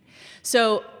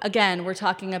 So again, we're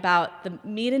talking about the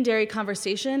meat and dairy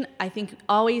conversation, I think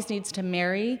always needs to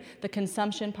marry the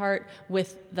consumption part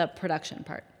with the production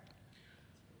part.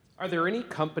 Are there any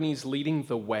companies leading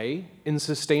the way in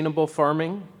sustainable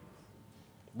farming?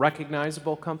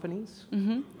 Recognizable companies?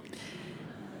 Mm-hmm.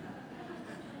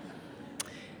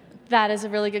 That is a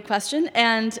really good question,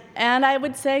 and I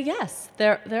would say yes,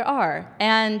 there are.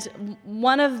 And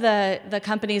one of the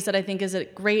companies that I think is a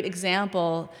great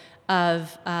example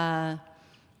of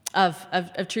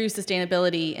true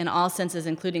sustainability in all senses,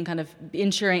 including kind of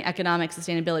ensuring economic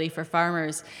sustainability for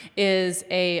farmers, is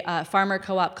a farmer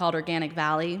co-op called Organic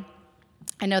Valley.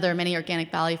 I know there are many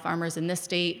Organic Valley farmers in this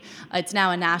state. It's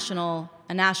now a national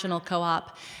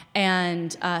co-op,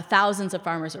 and thousands of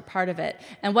farmers are part of it.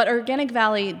 And what Organic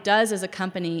Valley does as a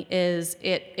company is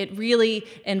it really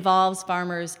involves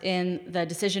farmers in the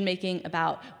decision-making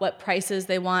about what prices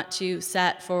they want to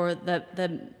set for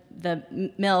the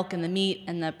milk and the meat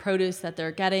and the produce that they're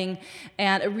getting,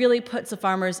 and it really puts the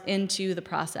farmers into the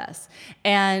process.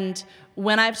 And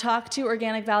when I've talked to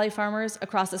Organic Valley farmers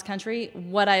across this country,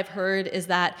 what I've heard is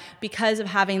that because of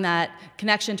having that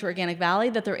connection to Organic Valley,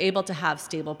 that they're able to have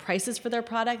stable prices for their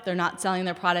product. They're not selling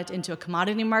their product into a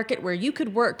commodity market where you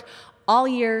could work all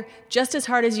year, just as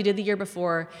hard as you did the year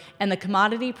before, and the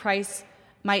commodity price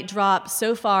might drop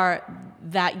so far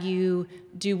that you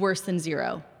do worse than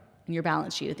zero in your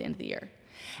balance sheet at the end of the year.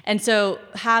 And so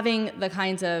having the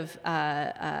kinds of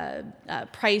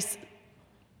price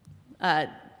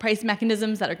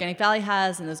mechanisms that Organic Valley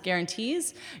has and those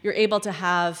guarantees, you're able to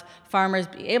have farmers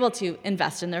be able to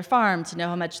invest in their farm, to know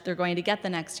how much they're going to get the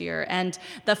next year. And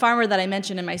the farmer that I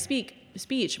mentioned in my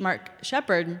speech, Mark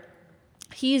Shepard,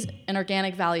 he's an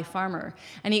Organic Valley farmer,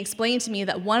 and he explained to me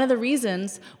that one of the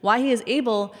reasons why he is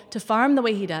able to farm the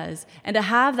way he does and to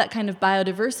have that kind of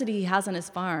biodiversity he has on his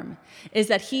farm is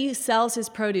that he sells his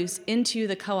produce into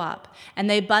the co-op, and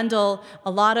they bundle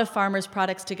a lot of farmers'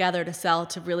 products together to sell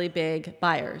to really big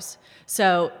buyers.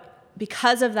 So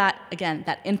because of that, again,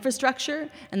 that infrastructure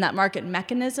and that market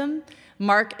mechanism,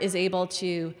 Mark is able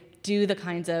to do the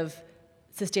kinds of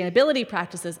sustainability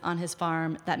practices on his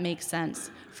farm that make sense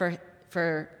for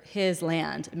his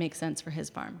land. It makes sense for his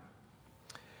farm.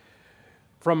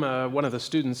 From one of the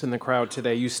students in the crowd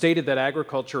today, you stated that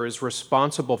agriculture is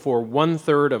responsible for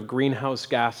 1/3 of greenhouse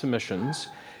gas emissions.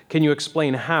 Can you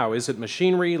explain how? Is it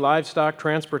machinery, livestock,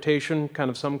 transportation, kind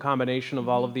of some combination of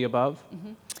all of the above?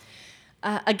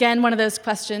 Mm-hmm. Again, one of those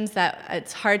questions that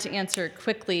it's hard to answer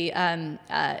quickly, and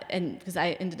because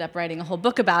I ended up writing a whole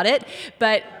book about it.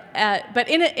 But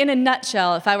in a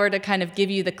nutshell, if I were to kind of give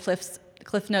you the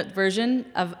Cliff Note version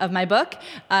of my book,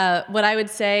 what I would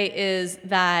say is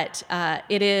that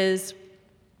it is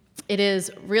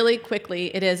really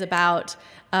quickly, it is about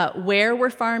where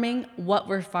we're farming, what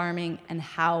we're farming, and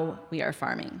how we are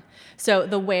farming. So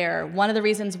the where, one of the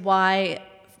reasons why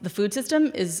the food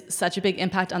system is such a big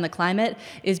impact on the climate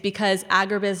is because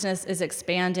agribusiness is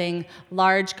expanding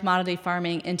large commodity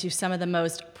farming into some of the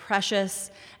most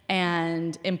precious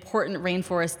and important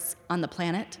rainforests on the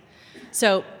planet.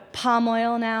 So palm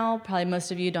oil now, probably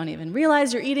most of you don't even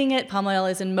realize you're eating it. Palm oil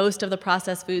is in most of the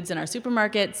processed foods in our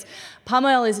supermarkets. Palm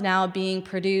oil is now being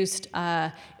produced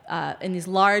in these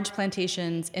large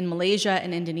plantations in Malaysia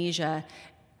and Indonesia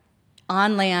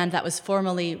on land that was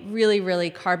formerly really, really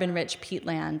carbon-rich peat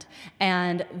land.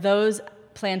 And those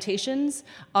plantations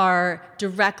are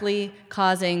directly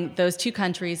causing those two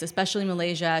countries, especially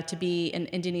Malaysia to be and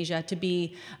Indonesia, to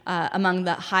be among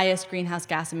the highest greenhouse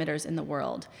gas emitters in the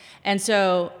world. And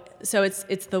so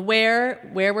it's the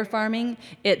where we're farming,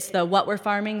 it's the what we're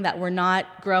farming, that we're not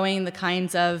growing the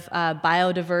kinds of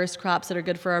biodiverse crops that are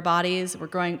good for our bodies. We're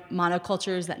growing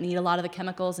monocultures that need a lot of the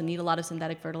chemicals and need a lot of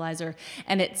synthetic fertilizer.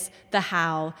 And it's the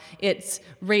how. It's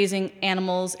raising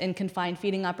animals in confined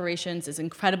feeding operations is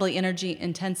incredibly energy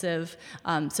intensive.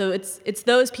 So it's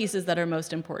those pieces that are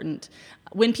most important.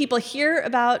 When people hear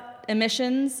about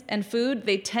emissions and food,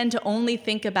 they tend to only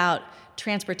think about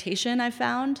transportation. I've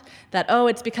found that,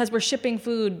 it's because we're shipping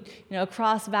food,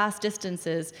 across vast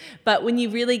distances. But when you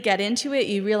really get into it,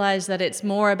 you realize that it's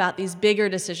more about these bigger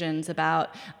decisions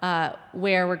about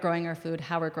where we're growing our food,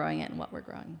 how we're growing it, and what we're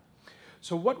growing.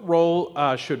 So what role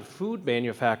should food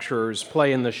manufacturers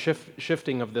play in the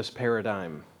shifting of this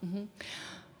paradigm? Mm-hmm.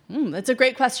 That's a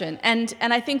great question, and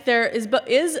I think there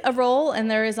is a role,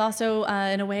 and there is also,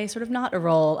 in a way, sort of not a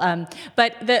role.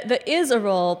 But the is a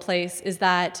role place is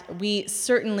that we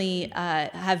certainly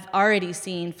have already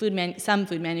seen some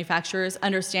food manufacturers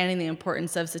understanding the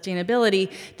importance of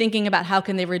sustainability, thinking about how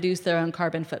can they reduce their own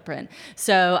carbon footprint.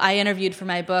 So I interviewed for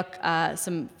my book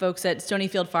some folks at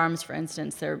Stonyfield Farms, for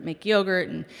instance. They make yogurt,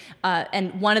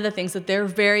 and one of the things that they're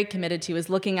very committed to is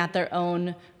looking at their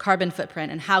own carbon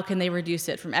footprint and how can they reduce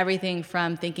it, from everything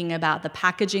from thinking about the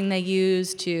packaging they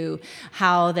use to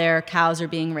how their cows are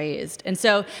being raised. And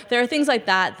so there are things like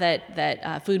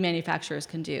that food manufacturers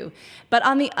can do. But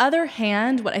on the other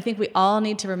hand, what I think we all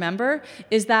need to remember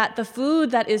is that the food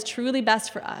that is truly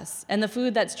best for us and the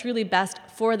food that's truly best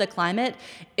for the climate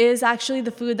is actually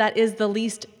the food that is the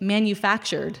least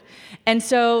manufactured. And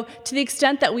so to the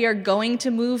extent that we are going to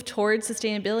move towards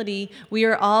sustainability, we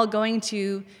are all going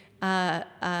to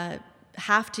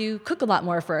have to cook a lot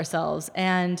more for ourselves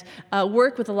and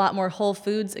work with a lot more whole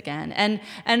foods again.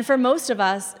 And for most of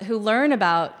us who learn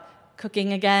about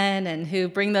cooking again and who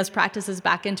bring those practices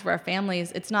back into our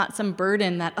families, it's not some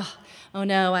burden that, oh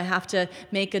no, I have to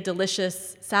make a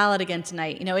delicious salad again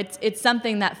tonight. It's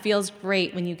something that feels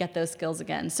great when you get those skills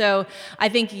again. So I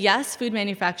think, yes, food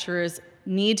manufacturers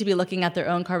need to be looking at their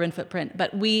own carbon footprint,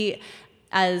 but we,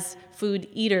 as food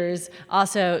eaters,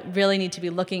 also really need to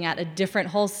be looking at a different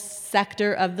whole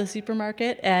sector of the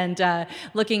supermarket and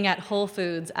looking at whole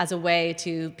foods as a way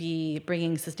to be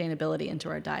bringing sustainability into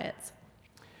our diets.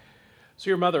 So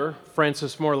your mother,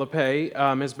 Frances Moore Lappé,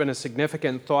 has been a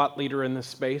significant thought leader in this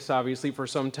space, obviously, for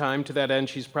some time. To that end,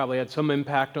 she's probably had some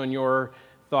impact on your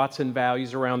thoughts and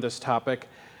values around this topic.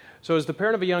 So as the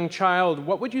parent of a young child,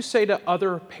 what would you say to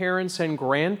other parents and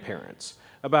grandparents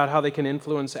about how they can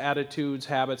influence attitudes,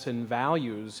 habits, and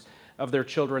values of their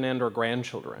children and or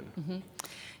grandchildren? Mm-hmm.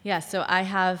 Yeah, so I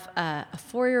have a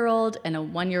 4-year-old and a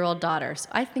 1-year-old daughter. So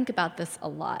I think about this a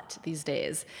lot these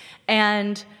days.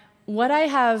 And what I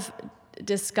have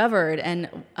discovered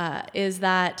is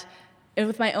that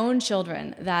with my own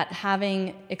children, that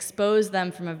having exposed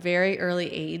them from a very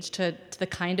early age to the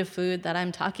kind of food that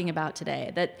I'm talking about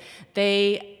today, that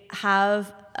they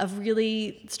have a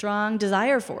really strong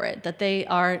desire for it, that they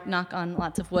are, knock on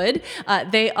lots of wood,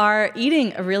 they are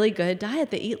eating a really good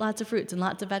diet. They eat lots of fruits and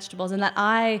lots of vegetables, and that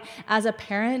I, as a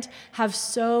parent, have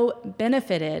so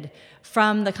benefited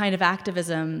from the kind of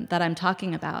activism that I'm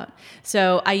talking about.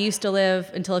 So I used to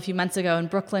live, until a few months ago, in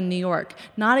Brooklyn, New York.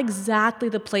 Not exactly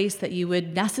the place that you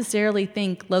would necessarily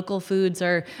think local foods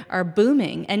are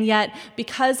booming. And yet,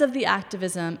 because of the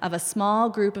activism of a small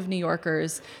group of New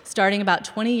Yorkers, starting about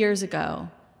 20 years ago,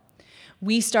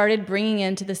 we started bringing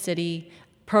into the city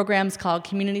programs called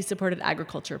community-supported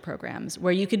agriculture programs,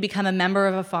 where you could become a member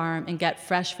of a farm and get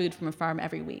fresh food from a farm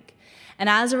every week. And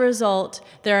as a result,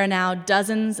 there are now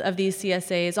dozens of these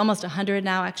CSAs, almost 100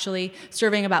 now actually,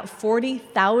 serving about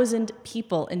 40,000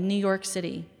 people in New York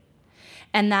City.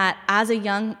 And that as a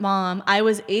young mom, I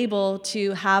was able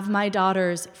to have my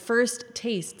daughter's first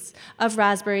tastes of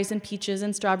raspberries and peaches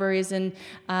and strawberries and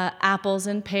apples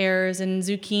and pears and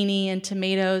zucchini and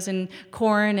tomatoes and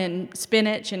corn and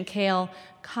spinach and kale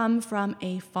come from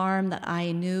a farm that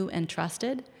I knew and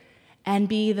trusted, and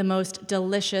be the most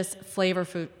delicious,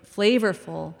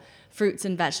 flavorful fruits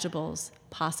and vegetables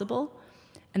possible.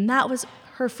 And that was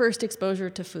her first exposure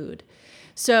to food.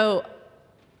 So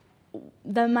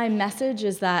then my message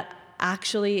is that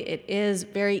actually it is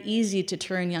very easy to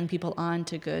turn young people on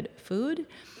to good food.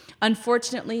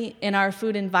 Unfortunately, in our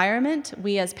food environment,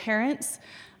 we as parents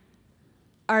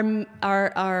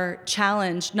are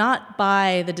challenged not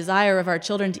by the desire of our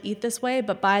children to eat this way,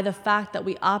 but by the fact that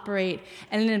we operate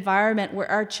in an environment where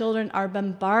our children are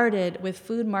bombarded with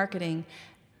food marketing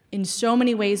in so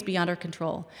many ways beyond our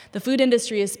control. The food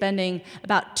industry is spending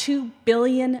about $2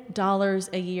 billion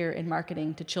a year in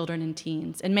marketing to children and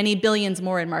teens, and many billions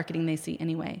more in marketing they see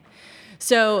anyway.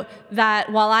 So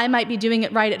that while I might be doing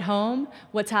it right at home,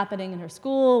 what's happening in her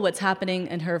school, what's happening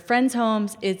in her friends'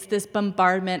 homes, it's this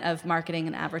bombardment of marketing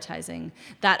and advertising.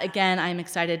 That, again, I'm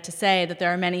excited to say that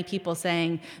there are many people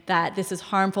saying that this is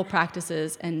harmful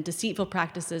practices and deceitful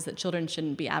practices that children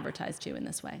shouldn't be advertised to in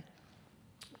this way.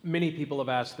 Many people have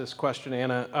asked this question,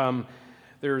 Anna.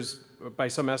 There's, by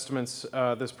some estimates,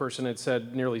 this person had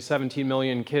said nearly 17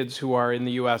 million kids who are in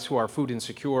the U.S. who are food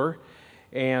insecure.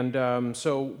 And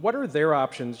so what are their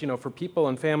options, for people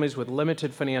and families with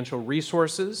limited financial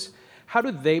resources? How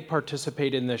do they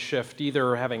participate in this shift,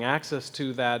 either having access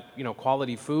to that,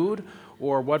 quality food,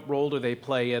 or what role do they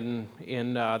play in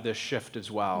this shift as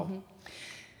well? Mm-hmm.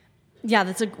 Yeah,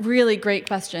 that's a really great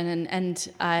question, and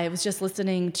I was just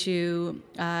listening to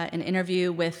an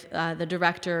interview with the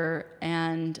director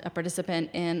and a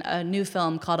participant in a new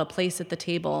film called A Place at the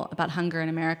Table about hunger in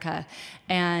America,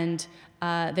 and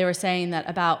they were saying that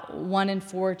about 1 in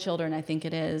 4 children, I think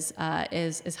it is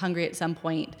hungry at some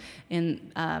point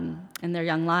in their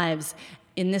young lives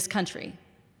in this country,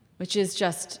 which is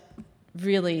just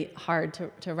really hard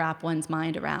to wrap one's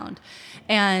mind around,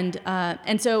 and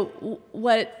so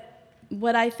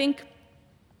what I think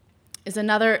is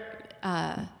another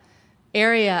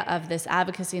area of this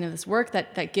advocacy and of this work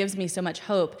that gives me so much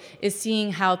hope is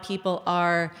seeing how people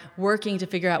are working to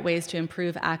figure out ways to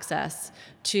improve access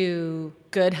to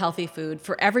good, healthy food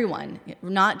for everyone,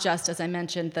 not just, as I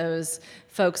mentioned, those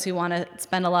folks who want to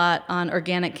spend a lot on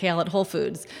organic kale at Whole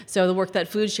Foods. So the work that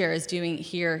FoodShare is doing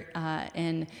here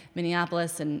in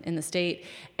Minneapolis and in the state.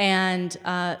 And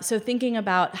so thinking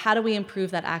about how do we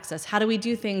improve that access? How do we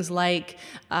do things like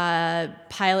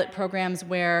pilot programs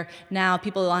where now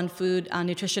people on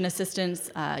nutrition assistance,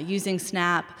 using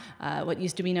SNAP, what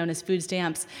used to be known as food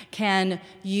stamps, can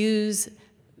use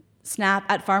SNAP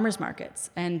at farmers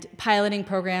markets, and piloting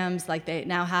programs like they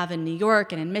now have in New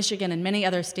York and in Michigan and many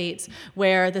other states,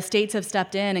 where the states have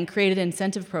stepped in and created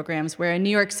incentive programs where in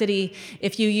New York City,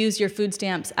 if you use your food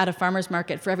stamps at a farmer's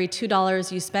market, for every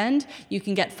 $2 you spend, you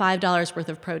can get $5 worth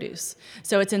of produce.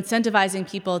 So it's incentivizing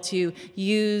people to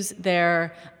use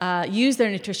their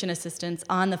nutrition assistance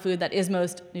on the food that is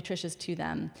most nutritious to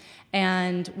them.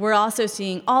 And we're also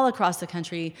seeing all across the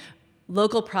country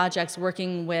local projects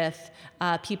working with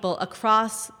people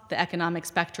across the economic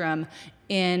spectrum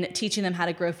in teaching them how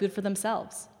to grow food for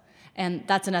themselves. And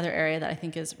that's another area that I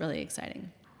think is really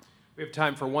exciting. We have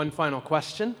time for one final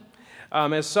question.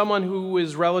 As someone who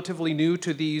is relatively new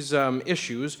to these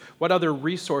issues, what other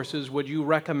resources would you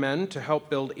recommend to help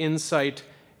build insight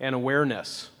and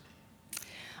awareness?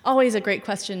 Always a great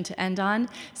question to end on.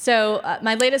 So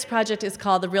my latest project is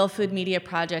called the Real Food Media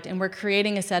Project, and we're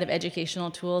creating a set of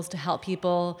educational tools to help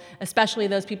people, especially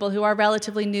those people who are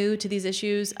relatively new to these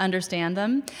issues, understand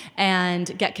them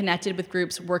and get connected with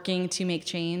groups working to make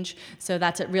change. So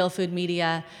that's at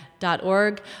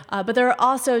realfoodmedia.org. But there are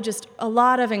also just a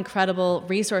lot of incredible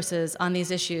resources on these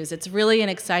issues. It's really an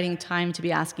exciting time to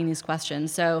be asking these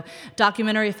questions. So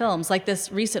documentary films like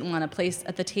this recent one, A Place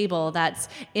at the Table, that's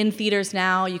in theaters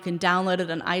now. You can download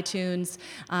it on iTunes.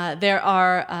 There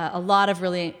are a lot of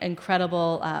really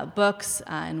incredible books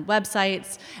and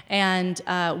websites, and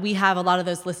we have a lot of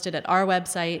those listed at our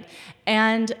website.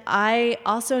 And I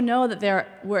also know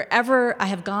that wherever I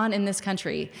have gone in this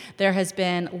country, there has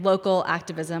been local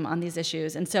activism on these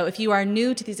issues. And so if you are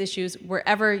new to these issues,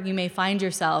 wherever you may find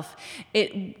yourself,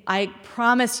 I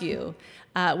promise you,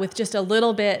 with just a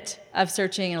little bit of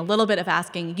searching and a little bit of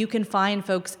asking, you can find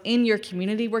folks in your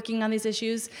community working on these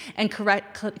issues, and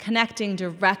connecting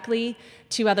directly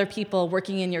to other people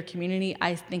working in your community,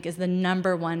 I think, is the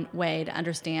number one way to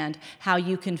understand how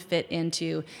you can fit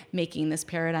into making this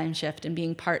paradigm shift and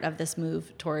being part of this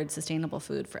move towards sustainable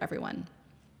food for everyone.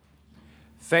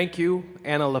 Thank you,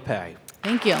 Anna Lepay.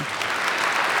 Thank you.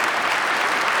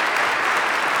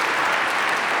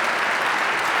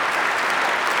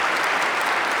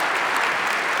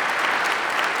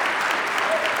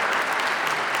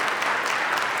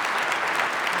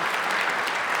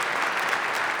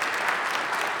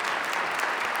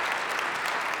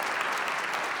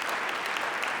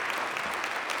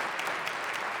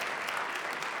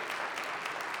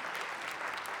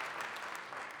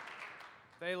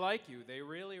 They like you. They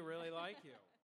really